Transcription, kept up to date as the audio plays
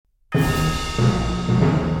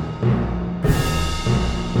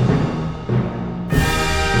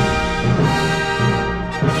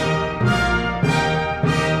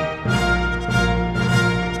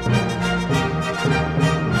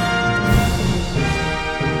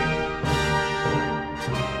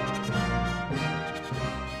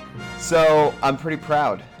So I'm pretty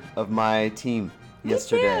proud of my team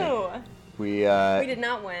yesterday. Me too. We did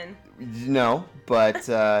not win, no, but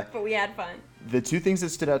but we had fun. the two things that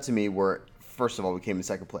stood out to me were, first of all, we came in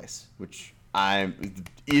second place, which I'm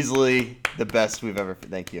easily the best we've ever.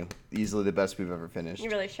 Thank you. Easily the best we've ever finished. You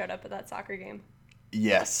really showed up at that soccer game.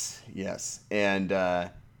 Yes, and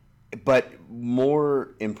but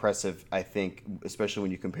more impressive, I think, especially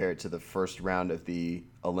when you compare it to the first round of the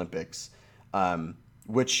Olympics,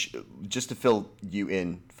 which, just to fill you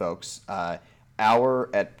in, folks, at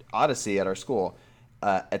Odyssey at our school,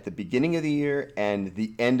 at the beginning of the year and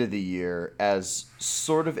the end of the year, as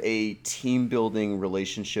sort of a team building,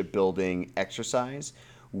 relationship building exercise,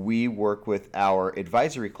 we work with our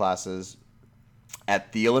advisory classes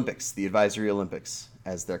at the Olympics, the Advisory Olympics,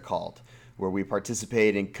 as they're called, where we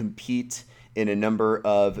participate and compete in a number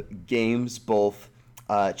of games, both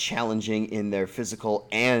challenging in their physical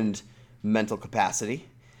and mental capacity,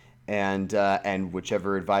 and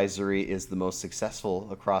whichever advisory is the most successful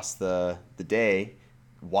across the day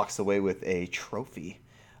walks away with a trophy,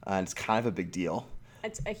 and it's kind of a big deal.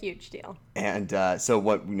 It's a huge deal. And so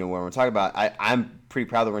when we're talking about, I'm pretty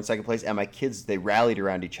proud that we're in second place, and my kids, they rallied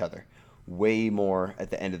around each other way more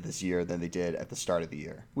at the end of this year than they did at the start of the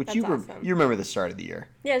year. Which That's you awesome. You remember the start of the year.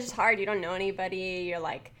 Yeah, it's just hard. You don't know anybody. You're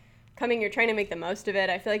like you're trying to make the most of it.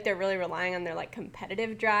 I feel like they're really relying on their like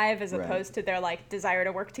competitive drive as opposed to their like desire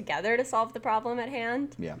to work together to solve the problem at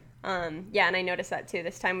hand. Yeah. Yeah, and I noticed that too.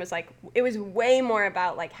 This time was like, it was way more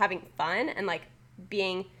about like having fun and like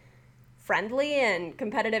being friendly and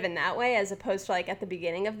competitive in that way, as opposed to like at the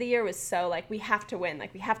beginning of the year was so like, we have to win,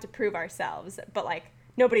 like we have to prove ourselves, but like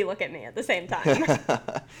nobody look at me at the same time.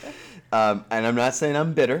 And I'm not saying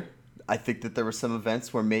I'm bitter. I think that there were some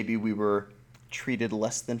events where maybe we were treated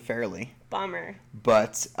less than fairly. Bummer.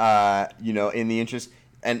 But, in the interest,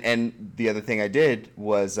 and the other thing I did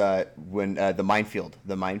was when the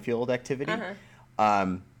minefield activity,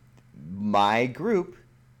 my group,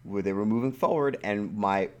 where they were moving forward, and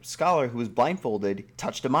my scholar, who was blindfolded,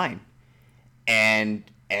 touched a mine. And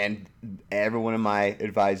everyone in my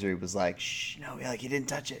advisory was like, shh, no, like, you didn't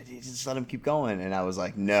touch it. You just let him keep going. And I was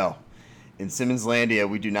like, no. In Simmonslandia,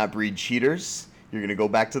 we do not breed cheaters. You're going to go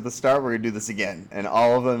back to the start. We're going to do this again. And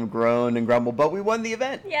all of them groaned and grumbled, but we won the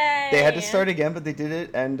event. Yay! They had to start again, but they did it,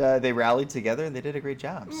 and they rallied together, and they did a great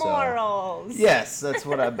job. Morals. So, yes, that's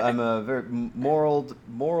what I'm a very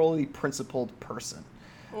morally principled person.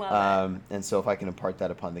 Love it. And so if I can impart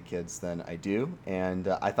that upon the kids, then I do. And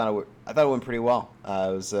I thought it went pretty well.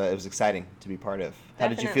 It was exciting to be part of. How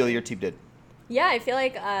did you feel your team did? Yeah, I feel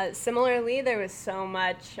like similarly, there was so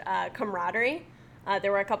much camaraderie.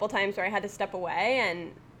 There were a couple times where I had to step away,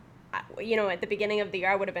 and at the beginning of the year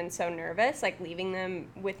I would have been so nervous, like leaving them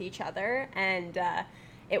with each other, and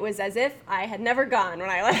it was as if I had never gone when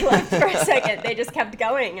I left for a second. They just kept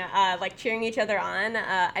going, like cheering each other on.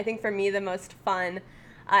 I think for me the most fun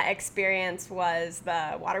experience was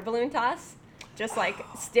the water balloon toss. Just like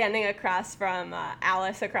standing across from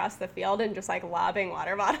Alice across the field and just like lobbing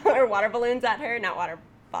water balloons at her. Not water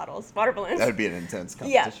bottles, water balloons. That would be an intense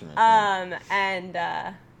competition. Yeah.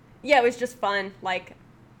 It was just fun. Like,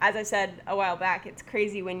 as I said a while back, it's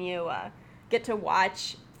crazy when you get to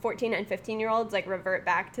watch 14 and 15-year-olds like revert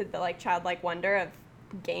back to the like childlike wonder of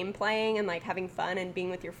game playing and like having fun and being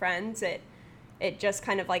with your friends. It just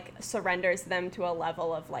kind of like surrenders them to a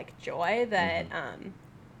level of like joy that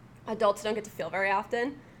adults don't get to feel very often.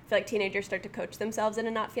 I feel like teenagers start to coach themselves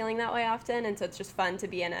into not feeling that way often, and so it's just fun to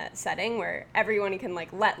be in a setting where everyone can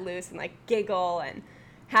like let loose and like giggle and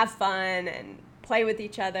have fun and play with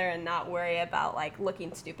each other and not worry about like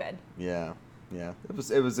looking stupid. Yeah. It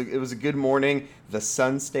was a good morning. The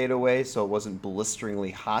sun stayed away, so it wasn't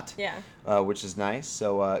blisteringly hot. Yeah. Which is nice.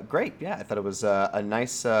 So great. Yeah, I thought it was a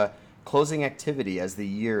nice closing activity as the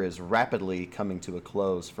year is rapidly coming to a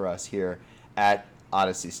close for us here at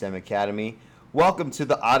Odyssey STEM Academy. Welcome to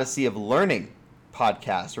the Odyssey of Learning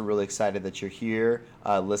podcast. We're really excited that you're here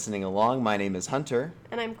listening along. My name is Hunter.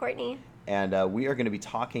 And I'm Courtney. And we are going to be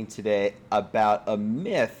talking today about a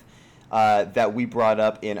myth that we brought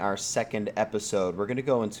up in our second episode. We're going to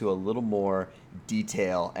go into a little more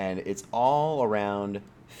detail, and it's all around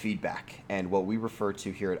feedback and what we refer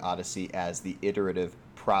to here at Odyssey as the iterative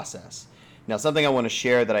process. Now, something I want to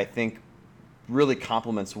share that I think really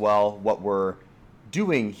complements well what we're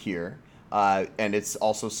doing here, and it's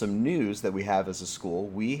also some news that we have as a school.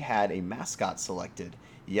 We had a mascot selected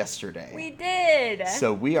yesterday. We did!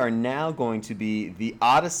 So we are now going to be the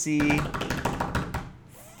Odyssey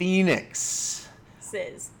Phoenixes.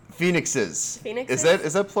 Phoenixes.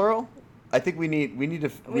 Is that plural? I think we need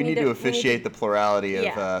to officiate the plurality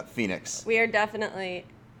of Phoenix. We are definitely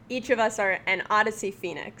each of us are an Odyssey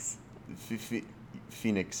Phoenix.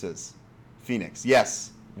 Phoenixes. Phoenix.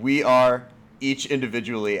 Yes, we are each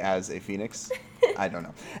individually as a phoenix. I don't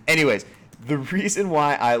know. Anyways, the reason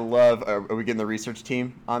why I love... Are we getting the research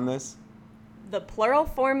team on this? The plural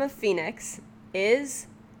form of phoenix is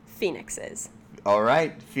phoenixes. All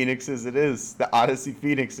right, phoenixes it is. The Odyssey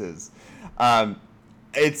Phoenixes. I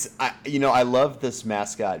love this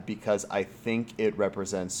mascot because I think it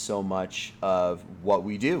represents so much of what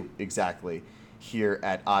we do exactly here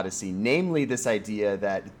at Odyssey. Namely, this idea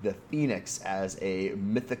that the phoenix as a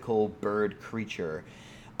mythical bird creature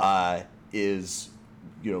is,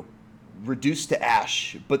 reduced to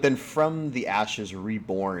ash, but then from the ashes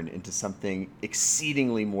reborn into something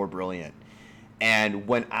exceedingly more brilliant. And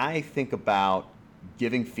when I think about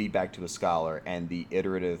giving feedback to a scholar and the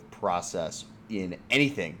iterative process in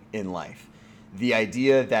anything in life, the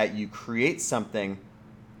idea that you create something,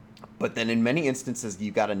 but then in many instances,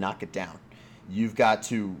 you've got to knock it down. You've got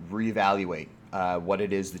to reevaluate what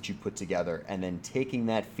it is that you put together, and then taking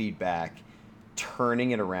that feedback,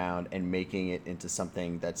 turning it around, and making it into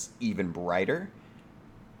something that's even brighter.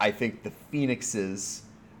 I think the phoenixes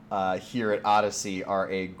here at Odyssey are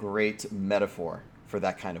a great metaphor for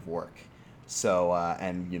that kind of work. So,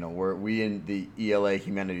 we in the ELA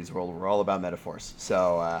humanities world, we're all about metaphors.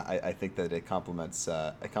 So I think that it complements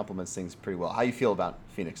things pretty well. How you feel about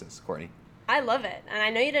phoenixes, Courtney? I love it. And I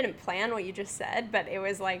know you didn't plan what you just said, but it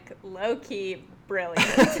was like low-key brilliant.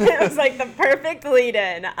 It was like the perfect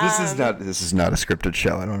lead-in. This is not a scripted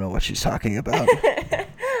show. I don't know what she's talking about.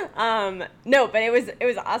 No, but it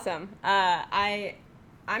was awesome.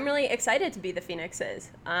 I'm really excited to be the phoenixes.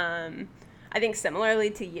 I think similarly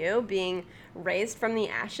to you, being raised from the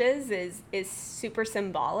ashes is super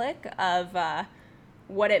symbolic of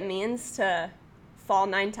what it means to fall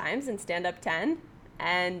 9 times and stand up 10.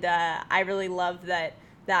 And I really love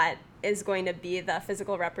that is going to be the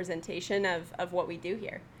physical representation of what we do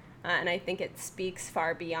here. And I think it speaks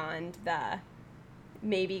far beyond the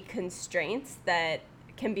maybe constraints that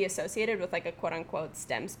can be associated with like a quote unquote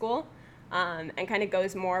STEM school, and kind of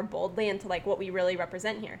goes more boldly into like what we really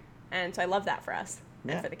represent here. And so I love that for us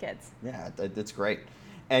and for the kids. Yeah, that's great.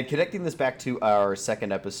 And connecting this back to our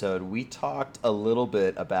second episode, we talked a little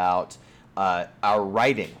bit about our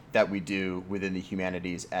writing that we do within the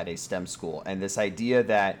humanities at a STEM school. And this idea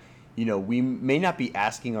that, we may not be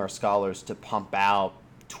asking our scholars to pump out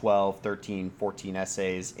 12, 13, 14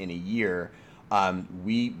 essays in a year.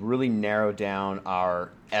 We really narrow down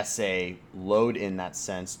our essay load in that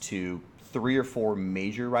sense to 3 or 4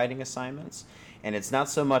 major writing assignments. And it's not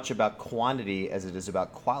so much about quantity as it is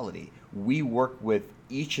about quality. We work with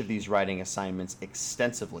each of these writing assignments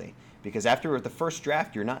extensively because after the first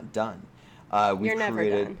draft, you're not done. You're never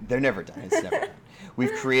done. They're never done. It's never done.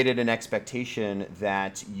 We've created an expectation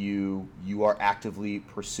that you are actively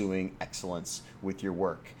pursuing excellence with your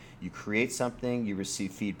work. You create something, you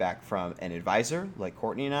receive feedback from an advisor like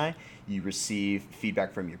Courtney and I, you receive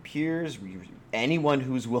feedback from your peers, anyone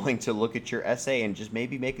who's willing to look at your essay and just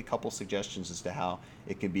maybe make a couple suggestions as to how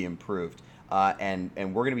it can be improved. And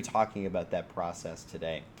we're going to be talking about that process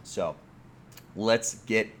today. So let's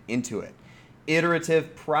get into it.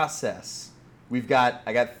 Iterative process. I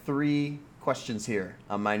got 3 questions here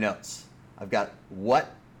on my notes. I've got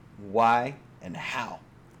what, why, and how.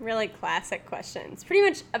 Really classic questions. Pretty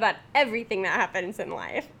much about everything that happens in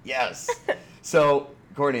life. Yes. So,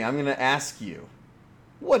 Courtney, I'm going to ask you,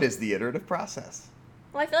 what is the iterative process?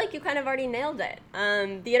 Well, I feel like you kind of already nailed it.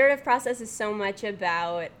 The iterative process is so much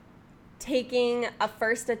about taking a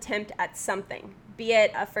first attempt at something, be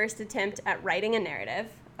it a first attempt at writing a narrative,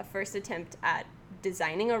 a first attempt at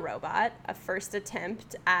designing a robot, a first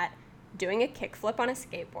attempt at doing a kickflip on a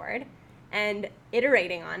skateboard, and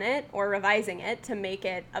iterating on it or revising it to make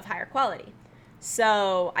it of higher quality.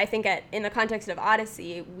 So I think in the context of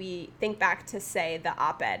Odyssey, we think back to, say, the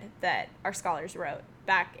op-ed that our scholars wrote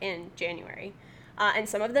back in January. And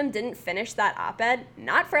some of them didn't finish that op-ed,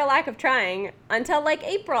 not for a lack of trying, until like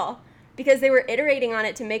April, because they were iterating on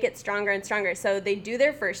it to make it stronger and stronger. So they do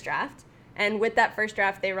their first draft, and with that first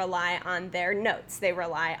draft, they rely on their notes. They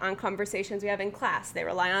rely on conversations we have in class. They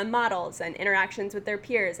rely on models and interactions with their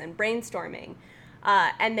peers and brainstorming.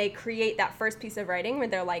 And they create that first piece of writing where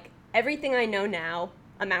they're like, everything I know now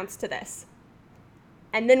amounts to this.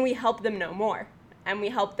 And then we help them know more. And we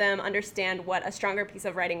help them understand what a stronger piece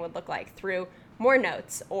of writing would look like through more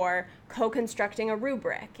notes or co-constructing a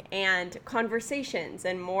rubric and conversations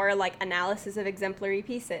and more like analysis of exemplary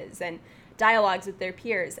pieces and dialogues with their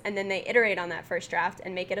peers. And then they iterate on that first draft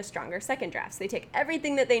and make it a stronger second draft. So they take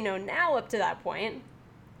everything that they know now up to that point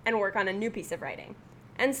and work on a new piece of writing.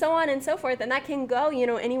 and so on and so forth. And that can go,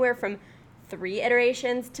 anywhere from 3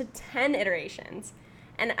 iterations to 10 iterations.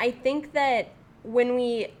 And I think that when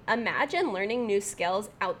we imagine learning new skills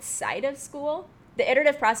outside of school, the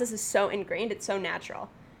iterative process is so ingrained, it's so natural.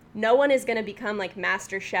 No one is going to become like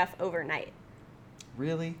master chef overnight.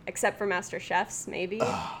 Really? Except for master chefs, maybe.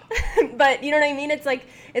 But you know what I mean? It's like,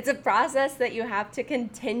 it's a process that you have to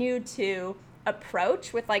continue to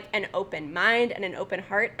approach with like an open mind and an open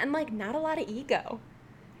heart and like not a lot of ego.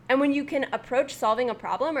 And when you can approach solving a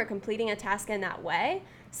problem or completing a task in that way,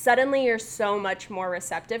 suddenly you're so much more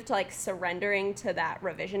receptive to like surrendering to that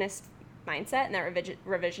revisionist mindset and that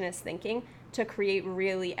revisionist thinking to create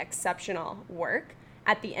really exceptional work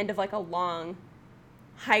at the end of like a long,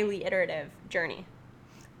 highly iterative journey.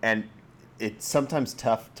 And it's sometimes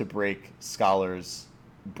tough to break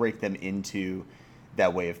them into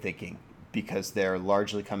that way of thinking, because they're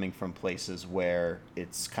largely coming from places where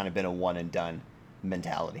it's kind of been a one and done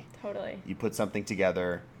mentality. Totally. You put something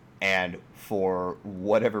together, and for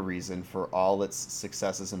whatever reason, for all its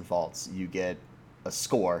successes and faults, you get a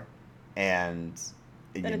score, and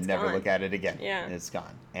you never gone. Look at it again. Yeah. And it's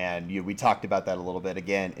gone. And we talked about that a little bit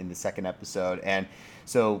again in the second episode. And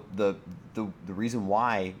so the reason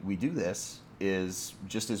why we do this is,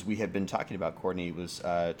 just as we have been talking about, Courtney was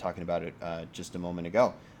talking about it just a moment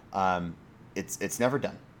ago. It's never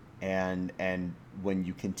done. And when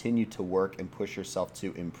you continue to work and push yourself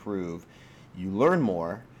to improve, you learn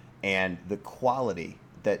more, and the quality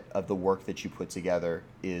of the work that you put together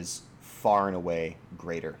is far and away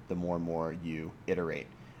greater the more and more you iterate.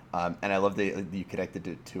 And I love that you connected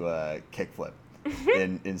it to a kickflip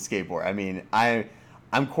in skateboard. I mean,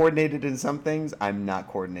 I'm coordinated in some things. I'm not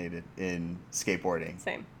coordinated in skateboarding.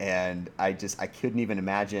 Same. And I couldn't even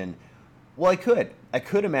imagine. Well, I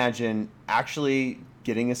could imagine actually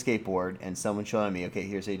getting a skateboard and someone showing me, okay,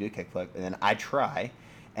 here's how you do a kickflip, and then I try.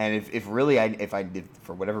 And if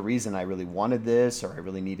for whatever reason I really wanted this, or I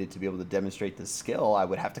really needed to be able to demonstrate this skill, I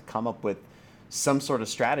would have to come up with some sort of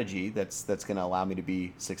strategy that's going to allow me to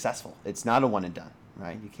be successful. It's not a one and done,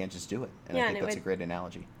 right? You can't just do it. And I think that's a great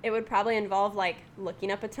analogy. It would probably involve like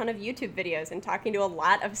looking up a ton of YouTube videos and talking to a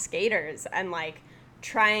lot of skaters and like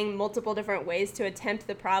trying multiple different ways to attempt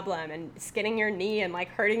the problem and skinning your knee and like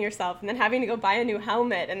hurting yourself and then having to go buy a new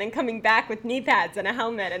helmet and then coming back with knee pads and a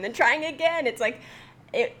helmet and then trying again. It's like,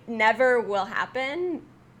 it never will happen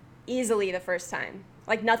easily the first time.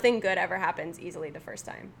 Like nothing good ever happens easily the first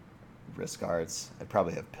time. Wrist guards. I'd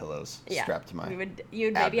probably have pillows strapped to my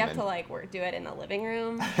You'd maybe have to like do it in the living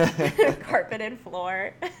room, carpeted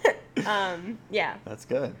floor. Yeah. That's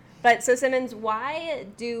good. But so Simmons, why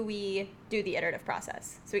do we do the iterative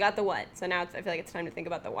process? So we got the what. So now I feel like it's time to think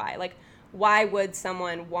about the why. Like, why would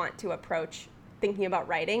someone want to approach thinking about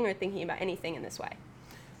writing or thinking about anything in this way?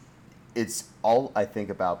 It's all, I think,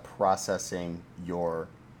 about processing your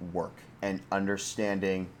work and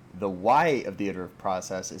understanding the why of the iterative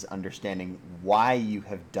process is understanding why you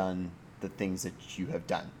have done the things that you have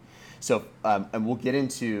done. So, and we'll get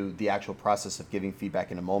into the actual process of giving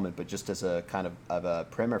feedback in a moment, but just as a kind of a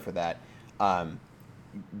primer for that,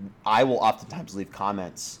 I will oftentimes leave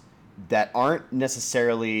comments that aren't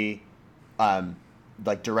necessarily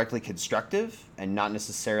like directly constructive and not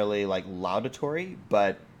necessarily like laudatory,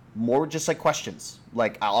 but more just like questions.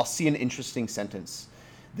 Like I'll see an interesting sentence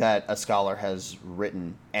that a scholar has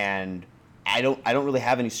written, and I don't really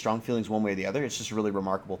have any strong feelings one way or the other. It's just a really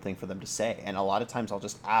remarkable thing for them to say. And a lot of times I'll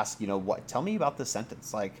just ask, tell me about this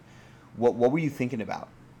sentence. Like, what were you thinking about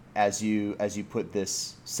as you put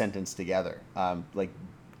this sentence together? Like,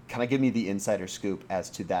 kind of give me the insider scoop as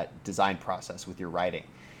to that design process with your writing.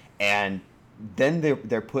 And then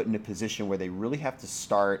they're put in a position where they really have to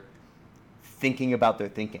start thinking about their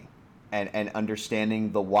thinking and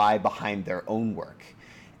understanding the why behind their own work.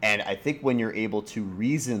 And I think when you're able to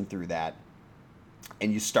reason through that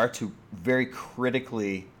and you start to very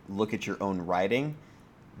critically look at your own writing,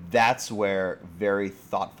 that's where very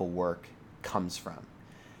thoughtful work comes from.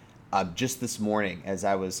 Just this morning, as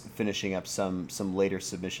I was finishing up some later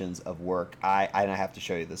submissions of work, I have to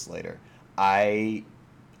show you this later.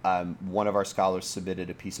 One of our scholars submitted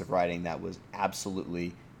a piece of writing that was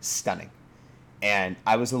absolutely stunning. And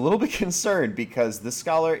I was a little bit concerned because this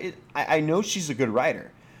scholar, I know she's a good writer,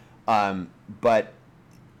 but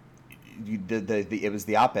it was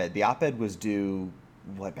the op-ed. The op-ed was due,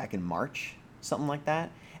 back in March? Something like that.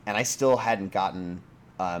 And I still hadn't gotten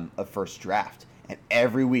a first draft. And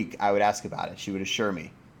every week I would ask about it. She would assure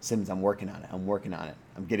me, Simmons, I'm working on it.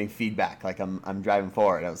 I'm getting feedback. Like I'm driving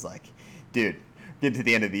forward. I was like, dude, get to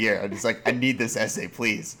the end of the year. I'm just like, I need this essay,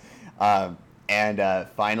 please. And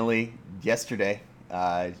finally, yesterday,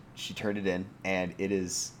 She turned it in, and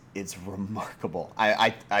it's remarkable.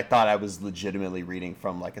 I thought I was legitimately reading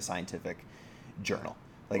from like a scientific journal,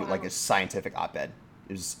 like a scientific op-ed.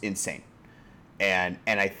 It was insane, and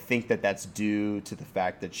I think that's due to the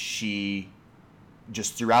fact that she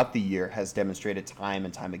just throughout the year has demonstrated time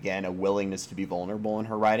and time again a willingness to be vulnerable in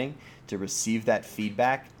her writing, to receive that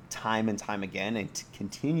feedback time and time again, and to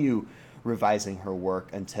continue revising her work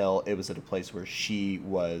until it was at a place where she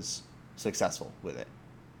was successful with it,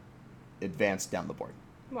 advanced down the board.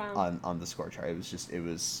 Wow. On the score chart. It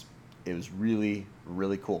was really,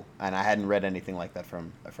 really cool, and I hadn't read anything like that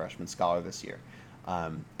from a freshman scholar this year,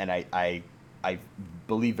 and I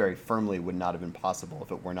believe very firmly would not have been possible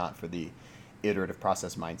if it were not for the iterative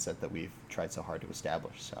process mindset that we've tried so hard to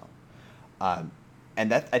establish. So,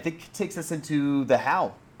 and that I think takes us into the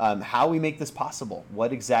how we make this possible,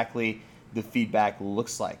 what exactly the feedback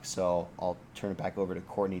looks like. So I'll turn it back over to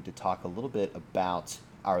Courtney to talk a little bit about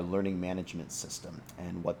our learning management system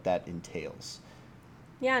and what that entails.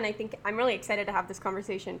 Yeah, and I think I'm really excited to have this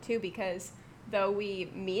conversation too, because though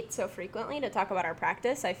we meet so frequently to talk about our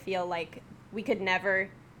practice, I feel like we could never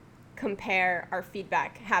compare our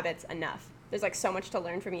feedback habits enough. There's like so much to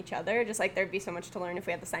learn from each other, just like there'd be so much to learn if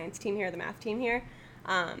we had the science team here or the math team here,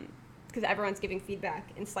 because everyone's giving feedback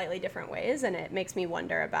in slightly different ways, and it makes me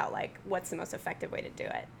wonder about like what's the most effective way to do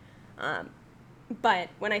it. But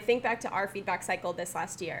when I think back to our feedback cycle this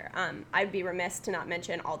last year, I'd be remiss to not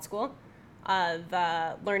mention AltSchool,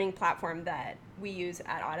 the learning platform that we use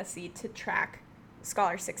at Odyssey to track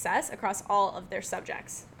scholar success across all of their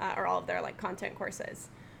subjects, or all of their like content courses.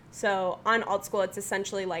 So on AltSchool, it's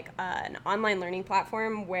essentially like an online learning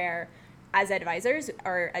platform where as advisors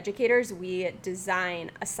or educators, we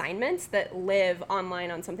design assignments that live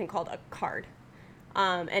online on something called a card.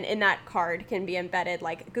 And in that card can be embedded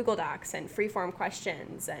like Google Docs and freeform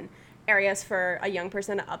questions and areas for a young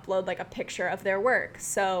person to upload like a picture of their work.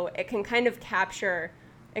 So it can kind of capture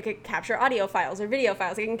audio files or video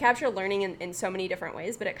files. It can capture learning in so many different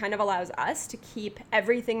ways, but it kind of allows us to keep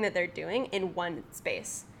everything that they're doing in one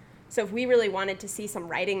space. So if we really wanted to see some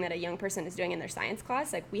writing that a young person is doing in their science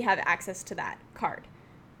class, like we have access to that card.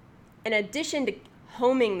 In addition to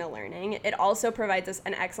homing the learning, it also provides us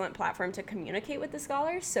an excellent platform to communicate with the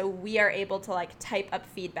scholars. So we are able to like type up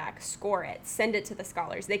feedback, score it, send it to the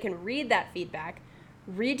scholars. They can read that feedback,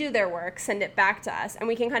 redo their work, send it back to us, and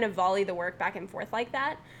we can kind of volley the work back and forth like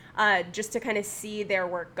that, just to kind of see their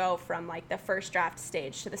work go from like the first draft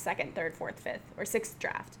stage to the second, third, fourth, fifth, or sixth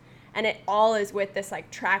draft. And it all is with this like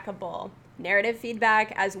trackable narrative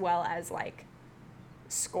feedback as well as like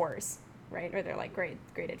scores, right? Or they're like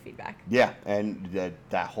graded feedback. Yeah, and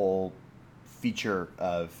that whole feature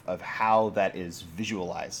of how that is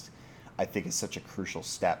visualized, I think, is such a crucial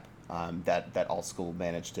step that AltSchool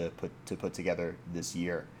managed to put together this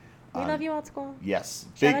year. We love you, AltSchool. Yes.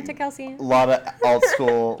 Shout out to Kelsey. A lot of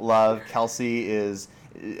AltSchool love. Kelsey is,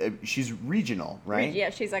 she's regional, right? Yeah,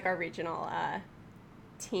 she's like our regional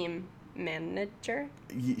team manager.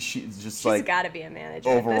 She's like got to be a manager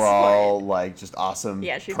overall, like just awesome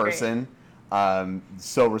she's person.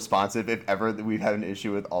 So responsive. If ever we've had an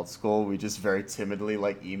issue with AltSchool, we just very timidly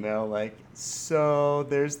like email like, so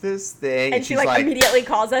there's this thing, and she like immediately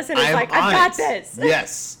calls us and is like, I've got this.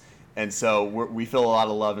 Yes. And so we feel a lot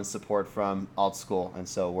of love and support from AltSchool, and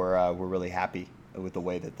so we're really happy with the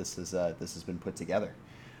way that this has been put together.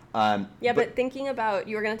 But thinking about,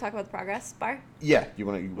 you were going to talk about the progress bar? Yeah, you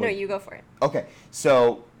want to? No, you go for it. Okay,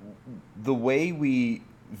 so the way we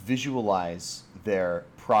visualize their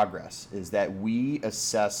progress is that we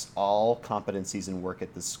assess all competencies and work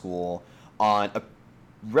at the school on a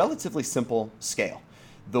relatively simple scale.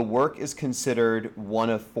 The work is considered one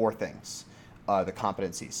of four things. The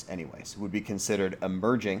competencies, anyways, would be considered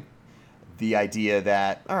emerging. The idea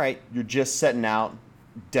that, all right, you're just setting out,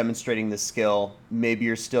 demonstrating the skill. Maybe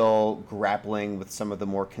you're still grappling with some of the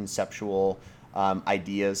more conceptual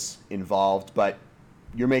ideas involved, but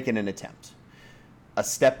you're making an attempt. A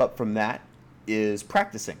step up from that is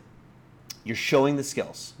practicing. You're showing the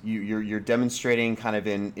skills. You're demonstrating kind of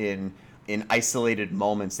in isolated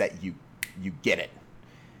moments that you get it.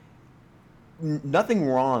 Nothing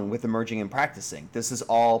wrong with emerging and practicing. This is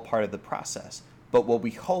all part of the process. But what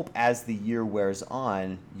we hope as the year wears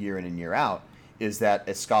on, year in and year out, is that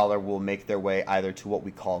a scholar will make their way either to what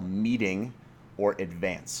we call meeting or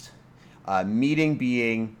advanced. Meeting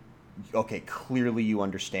being, okay, clearly you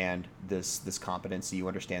understand this competency, you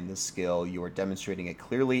understand this skill, you are demonstrating it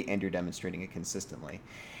clearly and you're demonstrating it consistently.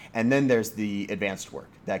 And then there's the advanced work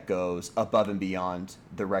that goes above and beyond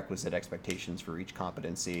the requisite expectations for each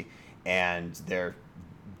competency, and they're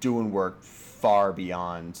doing work far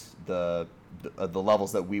beyond the the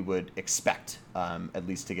levels that we would expect, at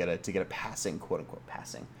least to get a passing, quote unquote,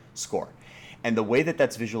 passing score. And the way that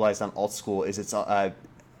that's visualized on AltSchool is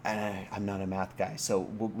I'm not a math guy, so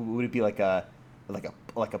would it be like a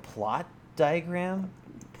plot diagram,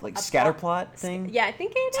 like scatter plot thing? Yeah, I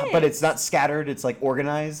think it is. But it's not scattered; it's like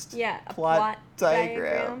organized. Yeah, a plot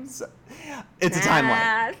diagram. So, it's a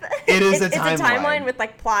timeline. It is a timeline. It's a timeline with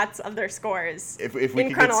like plots of their scores if we in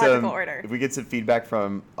could chronological get order. If we get some feedback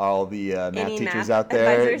from all the math teachers math out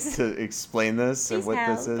there advisors. to explain this and Please what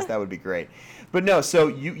help. this is, that would be great. But no, so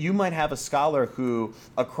you might have a scholar who,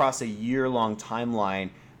 across a year-long timeline,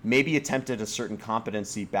 maybe attempted a certain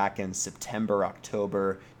competency back in September,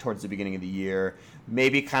 October, towards the beginning of the year,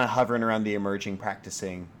 maybe kind of hovering around the emerging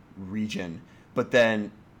practicing region. But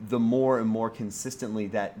then the more and more consistently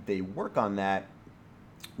that they work on that,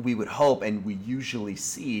 we would hope, and we usually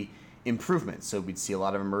see, improvements. So we'd see a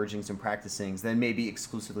lot of emergings and practicings, then maybe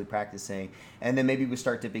exclusively practicing, and then maybe we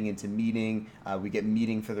start dipping into meeting. We get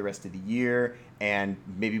meeting for the rest of the year, and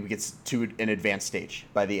maybe we get to an advanced stage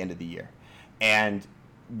by the end of the year. And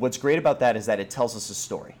what's great about that is that it tells us a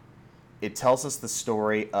story. It tells us the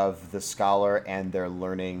story of the scholar and their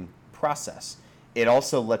learning process. It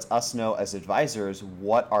also lets us know as advisors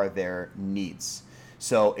what are their needs.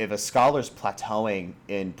 So if a scholar's plateauing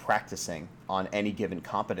in practicing on any given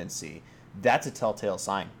competency, that's a telltale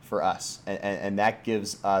sign for us. And that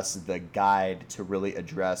gives us the guide to really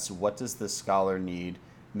address what does the scholar need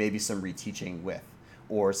maybe some reteaching with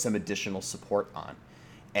or some additional support on.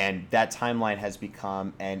 And that timeline has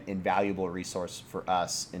become an invaluable resource for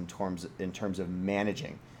us in terms of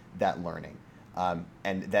managing that learning.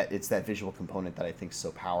 And that it's that visual component that I think is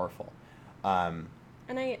so powerful.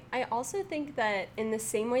 And I also think that in the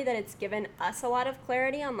same way that it's given us a lot of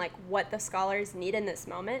clarity on like what the scholars need in this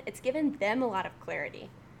moment, it's given them a lot of clarity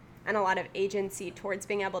and a lot of agency towards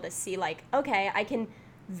being able to see like, okay, I can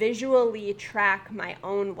visually track my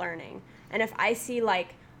own learning. And if I see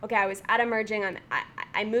like, okay, I was at emerging,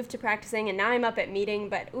 I moved to practicing, and now I'm up at meeting,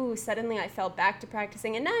 but suddenly I fell back to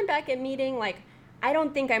practicing, and now I'm back at meeting, like, I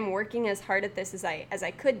don't think I'm working as hard at this as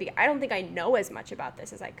I could be. I don't think I know as much about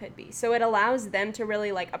this as I could be. So it allows them to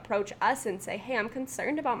really like approach us and say, hey, I'm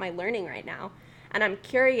concerned about my learning right now. And I'm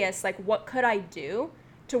curious, like, what could I do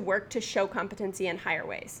to work to show competency in higher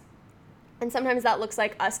ways? And sometimes that looks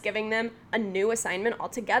like us giving them a new assignment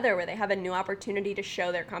altogether where they have a new opportunity to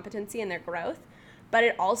show their competency and their growth. But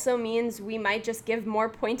it also means we might just give more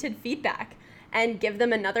pointed feedback and give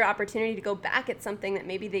them another opportunity to go back at something that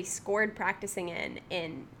maybe they scored practicing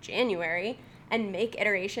in January and make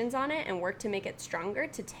iterations on it and work to make it stronger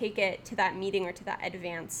to take it to that meeting or to that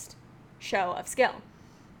advanced show of skill.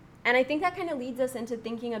 And I think that kind of leads us into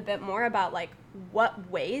thinking a bit more about like what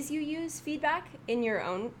ways you use feedback in your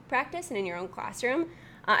own practice and in your own classroom.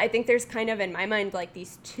 I think there's kind of, in my mind, like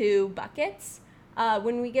these two buckets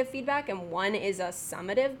when we give feedback, and one is a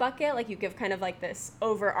summative bucket, like you give kind of like this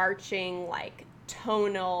overarching, like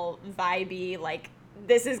tonal, vibey, like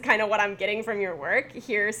this is kind of what I'm getting from your work.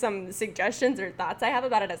 Here's some suggestions or thoughts I have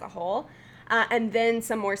about it as a whole. And then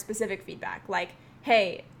some more specific feedback, like,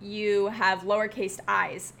 hey, you have lowercase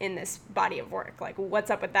i's in this body of work. Like,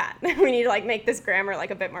 what's up with that? We need to like make this grammar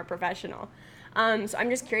like a bit more professional. So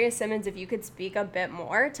I'm just curious, Simmons, if you could speak a bit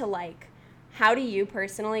more to like, how do you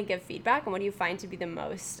personally give feedback, and what do you find to be the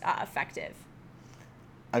most effective?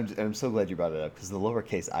 I'm so glad you brought it up, because the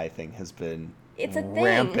lowercase I thing has been it's a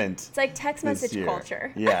rampant. Thing. It's like text message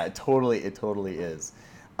culture. Yeah, it totally is.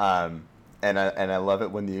 And I love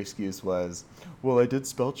it when the excuse was, well, I did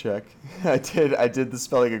spell check. I did the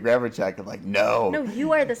spelling and grammar check. I'm like, no,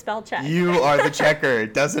 you are the spell check. You are the checker.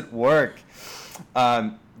 It doesn't work.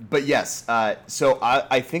 But yes, so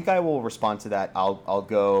I think I will respond to that. I'll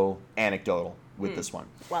go anecdotal with this one.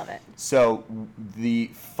 Love it. So the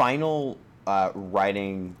final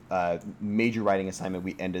major writing assignment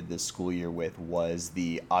we ended this school year with was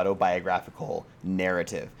the autobiographical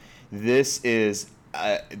narrative. This is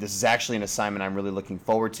actually an assignment I'm really looking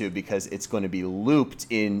forward to, because it's going to be looped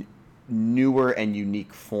in newer and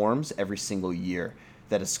unique forms every single year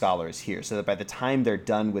that a scholar is here, so that by the time they're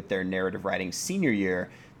done with their narrative writing senior year,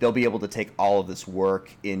 they'll be able to take all of this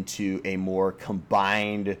work into a more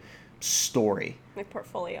combined story. Like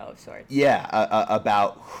portfolio of sorts. Yeah,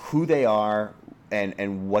 about who they are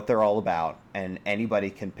and what they're all about, and anybody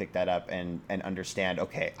can pick that up and understand,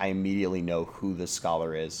 okay, I immediately know who this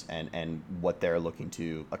scholar is and what they're looking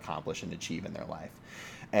to accomplish and achieve in their life.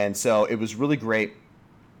 And so it was really great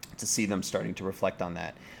to see them starting to reflect on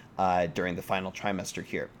that during the final trimester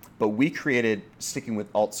here. But we created, sticking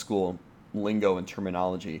with AltSchool lingo and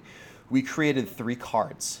terminology, we created 3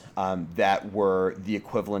 cards that were the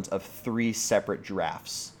equivalent of 3 separate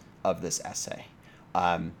drafts of this essay.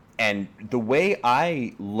 And the way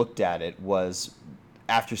I looked at it was,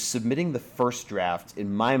 after submitting the first draft,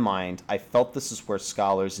 in my mind, I felt this is where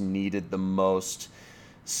scholars needed the most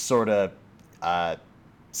sort of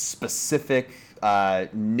specific,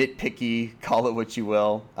 nitpicky, call it what you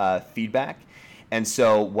will, feedback. And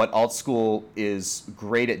so what AltSchool is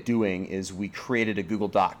great at doing is we created a Google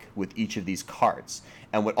Doc with each of these cards.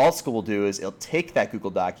 And what AltSchool will do is it'll take that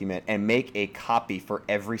Google document and make a copy for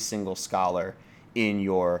every single scholar in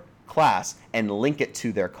your class and link it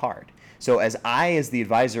to their card. So as the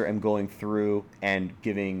advisor, am going through and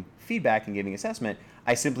giving feedback and giving assessment,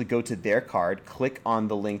 I simply go to their card, click on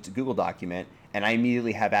the linked Google document, and I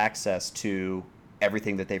immediately have access to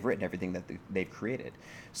everything that they've written, everything that they've created.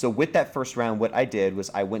 So with that first round, what I did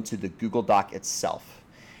was I went to the Google Doc itself,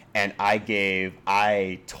 and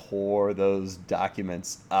I tore those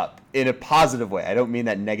documents up in a positive way. I don't mean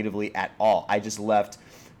that negatively at all. I just left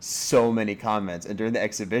so many comments. And during the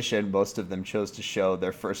exhibition, most of them chose to show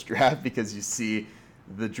their first draft, because you see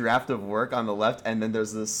the draft of work on the left, and then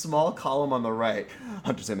there's this small column on the right,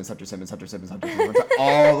 Hunter Simmons, Hunter Simmons, Hunter Simmons, Hunter Simmons,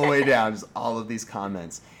 all the way down, just all of these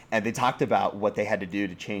comments. And they talked about what they had to do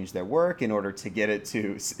to change their work in order to get it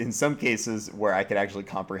to, in some cases, where I could actually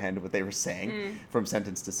comprehend what they were saying from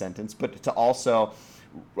sentence to sentence, but to also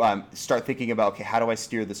start thinking about, okay, how do I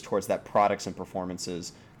steer this towards that products and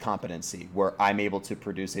performances competency, where I'm able to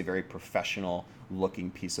produce a very professional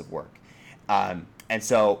looking piece of work. And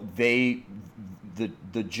so the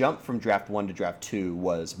jump from draft 1 to draft 2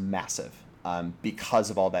 was massive because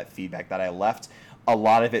of all that feedback that I left. A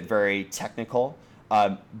lot of it very technical,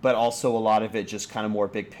 but also a lot of it just kind of more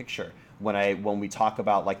big picture. When we talk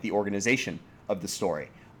about like the organization of the story,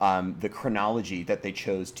 the chronology that they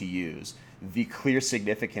chose to use, the clear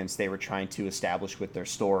significance they were trying to establish with their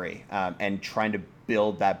story, and trying to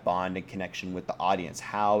build that bond and connection with the audience.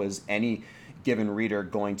 How is any given reader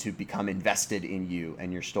going to become invested in you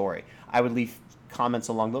and your story? I would leave comments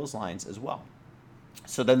along those lines as well.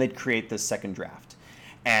 So then they'd create this second draft.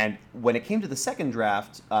 And when it came to the second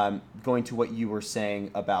draft, going to what you were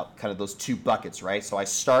saying about kind of those 2 buckets, right? So I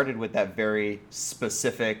started with that very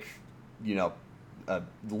specific,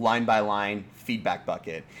 line by line feedback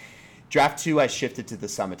bucket. Draft 2, I shifted to the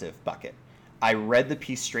summative bucket. I read the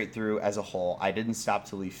piece straight through as a whole. I didn't stop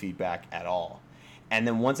to leave feedback at all. And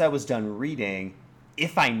then once I was done reading,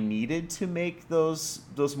 if I needed to make those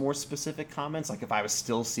more specific comments, like if I was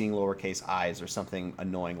still seeing lowercase i's or something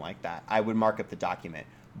annoying like that, I would mark up the document.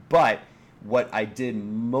 But what I did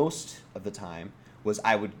most of the time was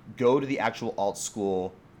I would go to the actual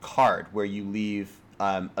AltSchool card where you leave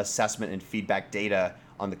assessment and feedback data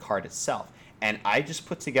on the card itself. And I just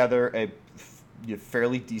put together a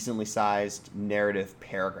fairly decently sized narrative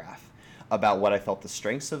paragraph about what I felt the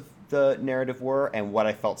strengths of the narrative were and what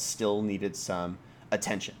I felt still needed some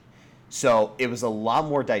attention. So it was a lot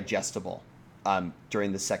more digestible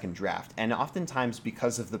during the second draft. And oftentimes,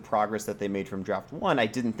 because of the progress that they made from draft 1, I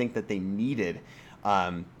didn't think that they needed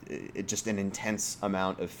just an intense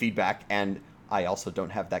amount of feedback. And I also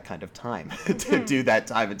don't have that kind of time to do that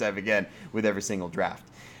time and time again with every single draft.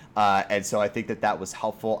 And so I think that was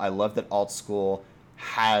helpful. I love that AltSchool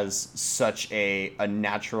has such a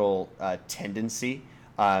natural tendency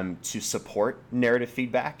to support narrative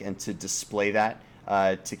feedback and to display that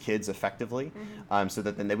to kids effectively, so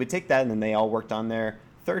that then they would take that and then they all worked on their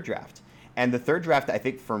third draft. And the third draft, I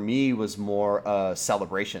think for me, was more a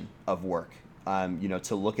celebration of work,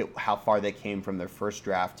 to look at how far they came from their first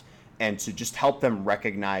draft and to just help them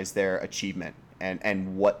recognize their achievement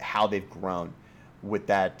and how they've grown with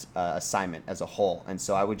that assignment as a whole. And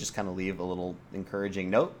so I would just kind of leave a little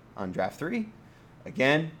encouraging note on draft 3.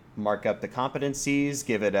 Again, mark up the competencies,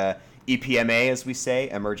 give it a EPMA, as we say,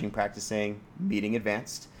 emerging, practicing, meeting,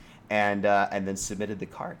 advanced, and then submitted the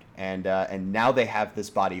card. And now they have this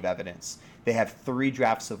body of evidence. They have 3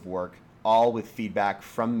 drafts of work, all with feedback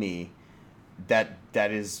from me. That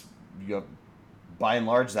is, by and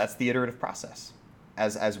large, that's the iterative process,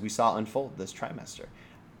 as we saw unfold this trimester.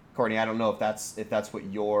 Courtney, I don't know if that's what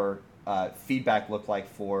your feedback looked like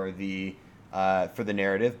for the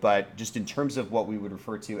narrative, but just in terms of what we would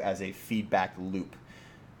refer to as a feedback loop.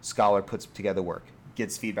 Scholar puts together work,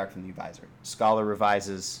 gets feedback from the advisor. Scholar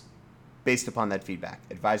revises based upon that feedback.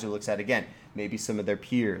 Advisor looks at it again. Maybe some of their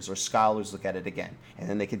peers or scholars look at it again, and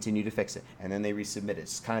then they continue to fix it, and then they resubmit it.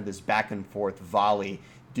 It's kind of this back and forth volley.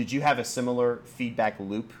 Did you have a similar feedback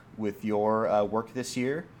loop with your work this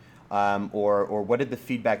year? Or what did the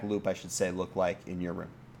feedback loop, I should say, look like in your room?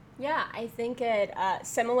 Yeah, I think it,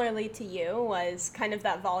 similarly to you, was kind of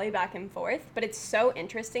that volley back and forth. But it's so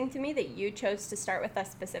interesting to me that you chose to start with a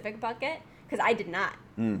specific bucket because I did not.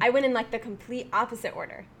 Mm. I went in like the complete opposite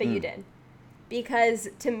order that you did. Because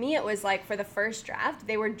to me, it was like for the first draft,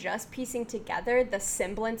 they were just piecing together the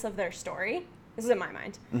semblance of their story. This is in my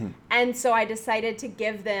mind. And so I decided to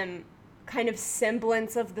give them kind of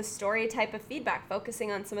semblance of the story type of feedback,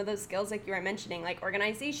 focusing on some of those skills like you were mentioning, like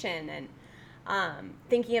organization and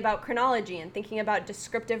thinking about chronology and thinking about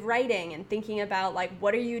descriptive writing and thinking about like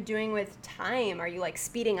what are you doing with time? Are you like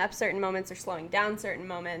speeding up certain moments or slowing down certain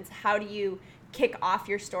moments? How do you kick off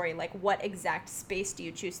your story? Like what exact space do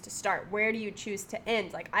you choose to start? Where do you choose to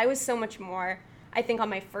end? Like I was so much more, I think on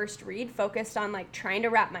my first read, focused on like trying to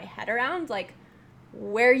wrap my head around like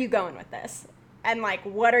where are you going with this? And like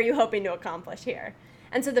what are you hoping to accomplish here?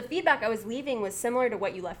 And so the feedback I was leaving was similar to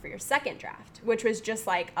what you left for your second draft, which was just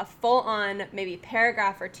like a full-on maybe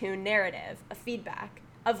paragraph or two narrative of feedback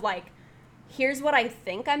of like, here's what I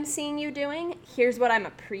think I'm seeing you doing, here's what I'm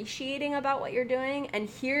appreciating about what you're doing, and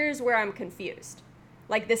here's where I'm confused.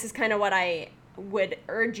 Like this is kind of what I would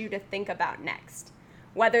urge you to think about next.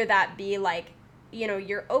 Whether that be like, you know,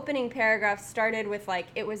 your opening paragraph started with like,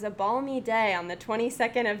 it was a balmy day on the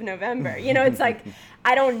 22nd of November. You know, it's like,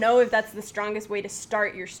 I don't know if that's the strongest way to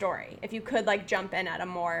start your story. If you could like jump in at a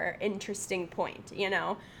more interesting point, you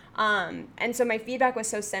know? And so my feedback was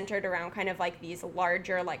so centered around kind of like these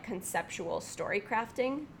larger, like conceptual story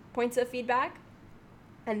crafting points of feedback.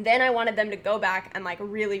 And then I wanted them to go back and like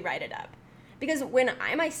really write it up. Because when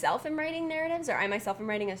I myself am writing narratives or I myself am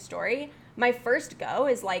writing a story, my first go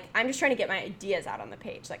is like, I'm just trying to get my ideas out on the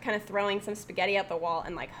page, like kind of throwing some spaghetti at the wall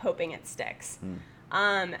and like hoping it sticks.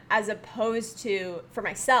 As opposed to, for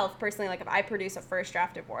myself personally, like if I produce a first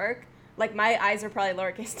draft of work, like my eyes are probably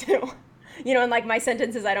lowercase too. You know, and like my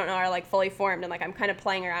sentences I don't know are like fully formed and like I'm kind of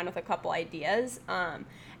playing around with a couple ideas.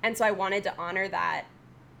 And so I wanted to honor that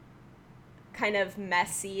kind of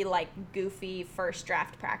messy, like goofy first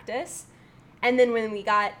draft practice. And then when we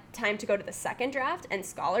got time to go to the second draft and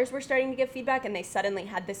scholars were starting to give feedback and they suddenly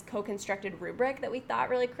had this co-constructed rubric that we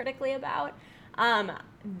thought really critically about,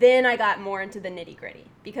 then I got more into the nitty gritty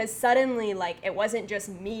because suddenly like it wasn't just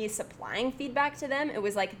me supplying feedback to them. It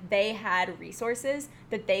was like they had resources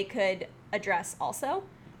that they could address also.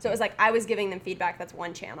 So it was like I was giving them feedback. That's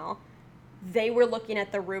one channel. They were looking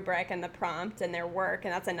at the rubric and the prompt and their work,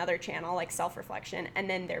 and that's another channel, like self-reflection. And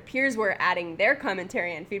then their peers were adding their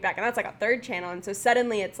commentary and feedback, and that's like a third channel. And so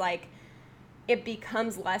suddenly it's like, it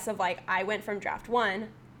becomes less of like, I went from draft 1,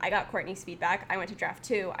 I got Courtney's feedback. I went to draft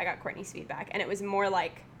 2, I got Courtney's feedback. And it was more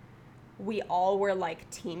like we all were like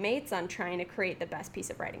teammates on trying to create the best piece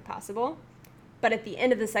of writing possible. But at the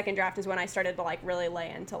end of the second draft is when I started to like really lay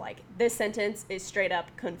into like, this sentence is straight up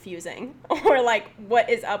confusing, or like, what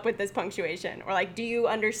is up with this punctuation? Or like, do you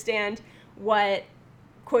understand what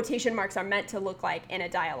quotation marks are meant to look like in a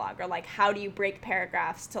dialogue? Or like, how do you break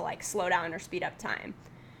paragraphs to like slow down or speed up time?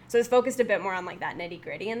 So it's focused a bit more on like that nitty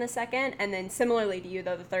gritty in the second. And then similarly to you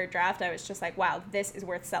though, the third draft, I was just like, wow, this is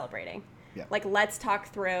worth celebrating. Yeah. Like, let's talk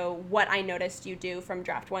through what I noticed you do from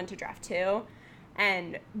draft 1 to draft 2.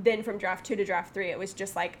 And then from draft 2 to draft 3, it was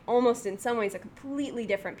just like almost in some ways a completely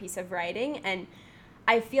different piece of writing. And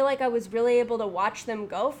I feel like I was really able to watch them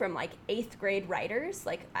go from like 8th grade writers,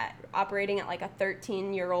 like operating at like a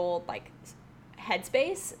 13-year-old like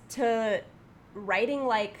headspace, to writing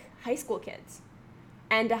like high school kids.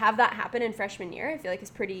 And to have that happen in freshman year, I feel like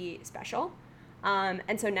is pretty special.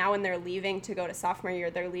 And so now when they're leaving to go to sophomore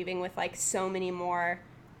year, they're leaving with like so many more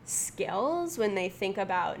skills when they think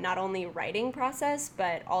about not only writing process,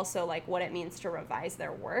 but also like what it means to revise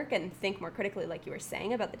their work and think more critically, like you were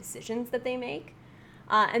saying, about the decisions that they make.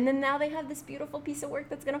 And then now they have this beautiful piece of work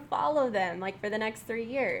that's going to follow them like for the next 3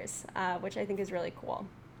 years, which I think is really cool.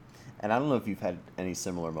 And I don't know if you've had any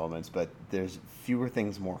similar moments, but there's fewer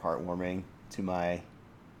things more heartwarming to my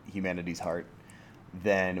humanities heart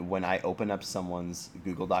than when I open up someone's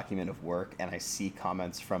Google document of work and I see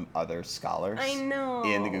comments from other scholars. I know.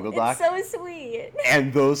 In the Google Doc. It's so sweet.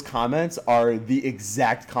 And those comments are the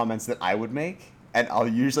exact comments that I would make. And I'll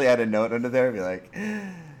usually add a note under there and be like,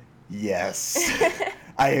 yes,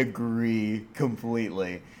 I agree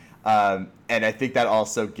completely. And I think that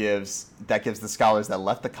also gives the scholars that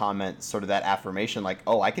left the comment sort of that affirmation, like,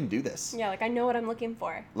 oh, I can do this. Yeah, like I know what I'm looking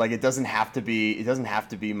for. Like it doesn't have to be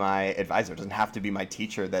my advisor, it doesn't have to be my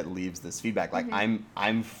teacher that leaves this feedback. Like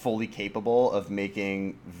I'm fully capable of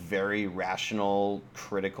making very rational,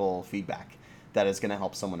 critical feedback that is going to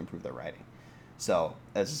help someone improve their writing. So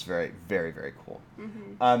that's just very, very, very cool.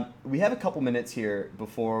 We have a couple minutes here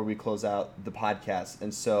before we close out the podcast,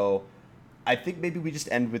 and so I think maybe we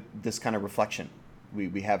just end with this kind of reflection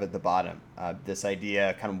we have at the bottom. This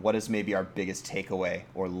idea, kind of what is maybe our biggest takeaway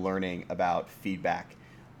or learning about feedback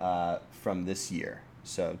from this year.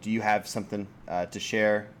 So do you have something to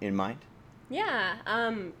share in mind? Yeah.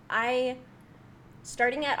 I,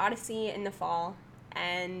 starting at Odyssey in the fall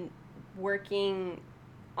and working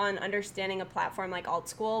on understanding a platform like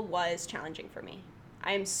AltSchool was challenging for me.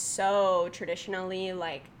 I am so traditionally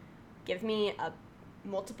like, give me a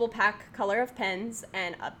multiple pack color of pens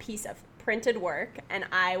and a piece of printed work, and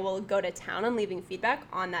I will go to town on leaving feedback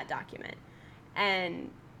on that document. And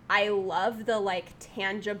I love the like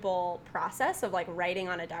tangible process of like writing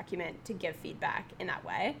on a document to give feedback in that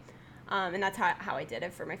way. And that's how I did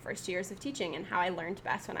it for my first 2 years of teaching, and how I learned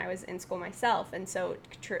best when I was in school myself. And so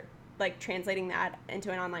like translating that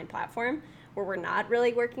into an online platform where we're not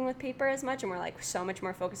really working with paper as much and we're like so much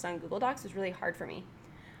more focused on Google Docs was really hard for me.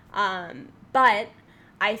 But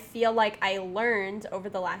I feel like I learned over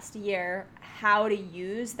the last year how to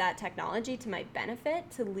use that technology to my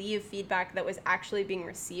benefit to leave feedback that was actually being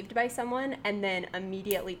received by someone and then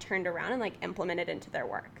immediately turned around and like implemented into their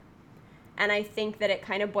work. And I think that it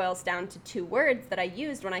kind of boils down to 2 words that I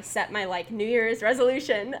used when I set my like New Year's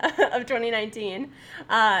resolution of 2019,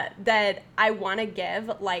 that I want to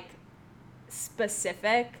give like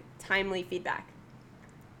specific, timely feedback.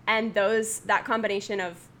 And that combination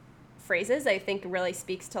of phrases, I think really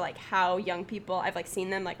speaks to like how young people, I've like seen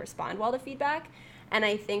them like respond well to feedback. And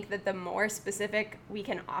I think that the more specific we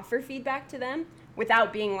can offer feedback to them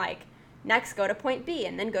without being like, next go to point B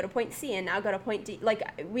and then go to point C and now go to point D. Like,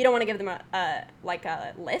 we don't want to give them a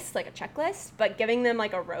list, like a checklist, but giving them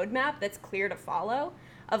like a roadmap that's clear to follow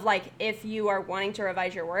of like, if you are wanting to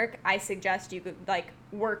revise your work, I suggest you could like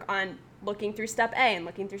work on looking through step A and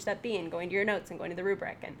looking through step B and going to your notes and going to the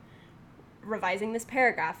rubric and revising this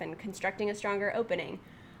paragraph and constructing a stronger opening.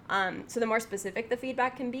 So the more specific the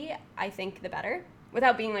feedback can be, I think the better,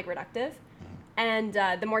 without being like reductive. And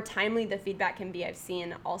the more timely the feedback can be, I've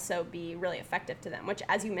seen also be really effective to them, which,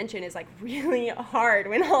 as you mentioned, is like really hard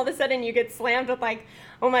when all of a sudden you get slammed with like,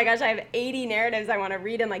 oh my gosh, I have 80 narratives I want to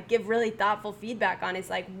read and like give really thoughtful feedback on. It's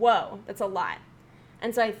like, whoa, that's a lot.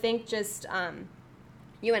 And so I think just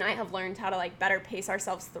you and I have learned how to like better pace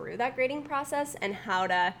ourselves through that grading process and how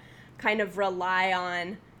to kind of rely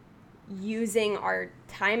on using our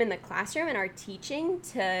time in the classroom and our teaching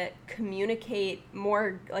to communicate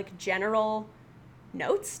more like general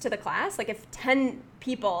notes to the class. Like if 10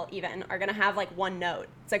 people even are going to have like one note,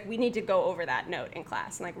 it's like we need to go over that note in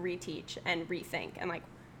class and like reteach and rethink and like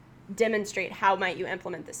demonstrate how might you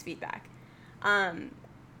implement this feedback.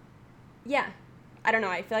 Yeah, I don't know.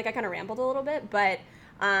 I feel like I kind of rambled a little bit, but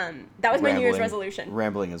that was my New Year's resolution.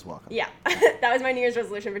 Rambling is welcome. Yeah, that was my New Year's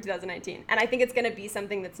resolution for 2019. And I think it's going to be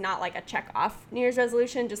something that's not like a check off New Year's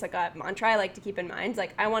resolution, just like a mantra I like to keep in mind.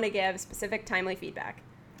 Like I want to give specific, timely feedback.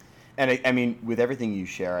 And I mean, with everything you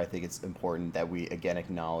share, I think it's important that we, again,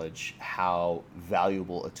 acknowledge how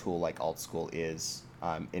valuable a tool like AltSchool is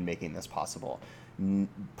in making this possible.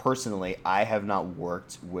 Personally, I have not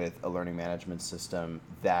worked with a learning management system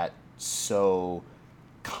that so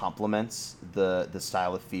complements the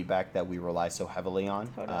style of feedback that we rely so heavily on.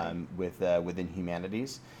 Totally. Within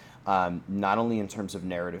humanities. Not only in terms of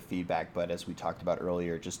narrative feedback, but as we talked about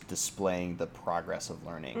earlier, just displaying the progress of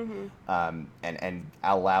learning, and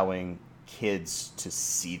allowing kids to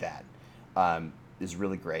see that is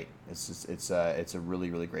really great. It's a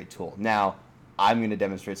really, really great tool. Now, I'm going to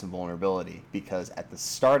demonstrate some vulnerability because at the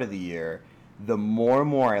start of the year, the more and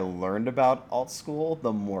more I learned about AltSchool,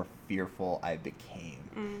 the more fearful I became.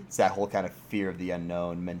 It's that whole kind of fear of the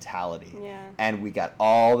unknown mentality. Yeah. And we got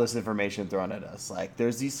all this information thrown at us. Like,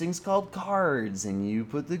 there's these things called cards, and you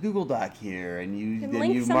put the Google Doc here, and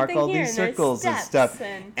you mark all these circles and stuff.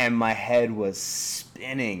 And my head was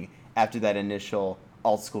spinning after that initial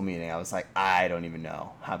AltSchool meeting. I was like, I don't even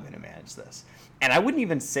know how I'm going to manage this. And I wouldn't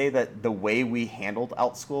even say that the way we handled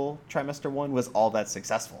AltSchool trimester 1 was all that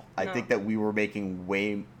successful. No. I think that we were making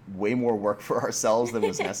way more work for ourselves than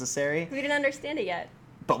was necessary. We didn't understand it yet.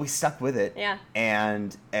 But we stuck with it. Yeah.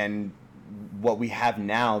 And what we have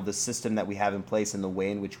now, the system that we have in place and the way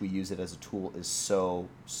in which we use it as a tool is so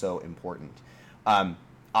important.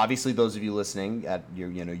 Obviously, those of you listening at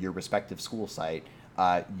your respective school site,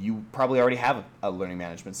 you probably already have a learning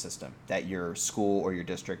management system that your school or your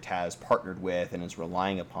district has partnered with and is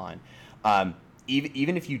relying upon.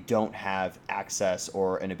 even if you don't have access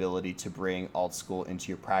or an ability to bring AltSchool into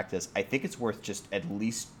your practice, I think it's worth just at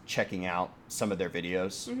least checking out some of their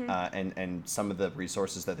videos and some of the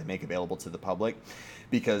resources that they make available to the public,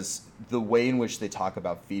 because the way in which they talk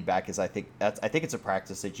about feedback is I think it's a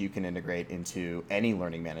practice that you can integrate into any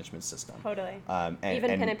learning management system. Totally. And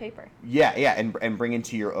pen and paper. Yeah, and bring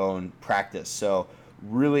into your own practice. So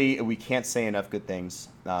really, we can't say enough good things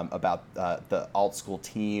about the AltSchool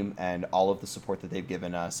team and all of the support that they've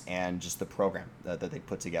given us and just the program that they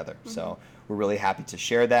put together. So we're really happy to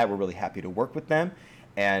share that. We're really happy to work with them,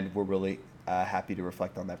 and we're really happy to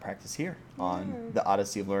reflect on that practice here on the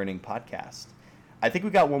Odyssey of Learning podcast. I think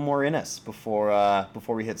we got one more in us before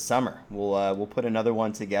we hit summer. We'll put another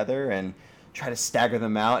one together and try to stagger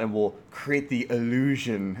them out, and we'll create the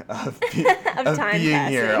illusion of being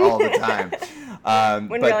here all the time.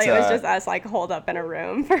 When really it was just us like holed up in a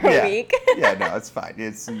room for a week. Yeah, no, it's fine.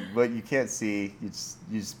 It's what you can't see. You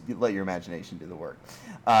just let your imagination do the work.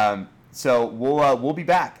 So we'll be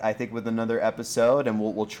back, I think, with another episode, and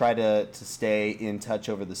we'll try to stay in touch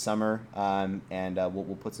over the summer, and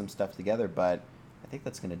we'll put some stuff together. But I think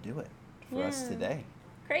that's gonna do it for us today.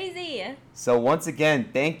 Crazy. So once again,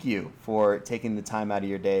 thank you for taking the time out of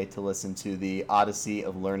your day to listen to the Odyssey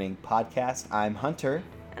of Learning podcast. I'm Hunter.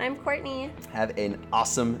 And I'm Courtney. Have an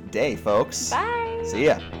awesome day, folks. Bye. See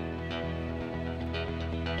ya.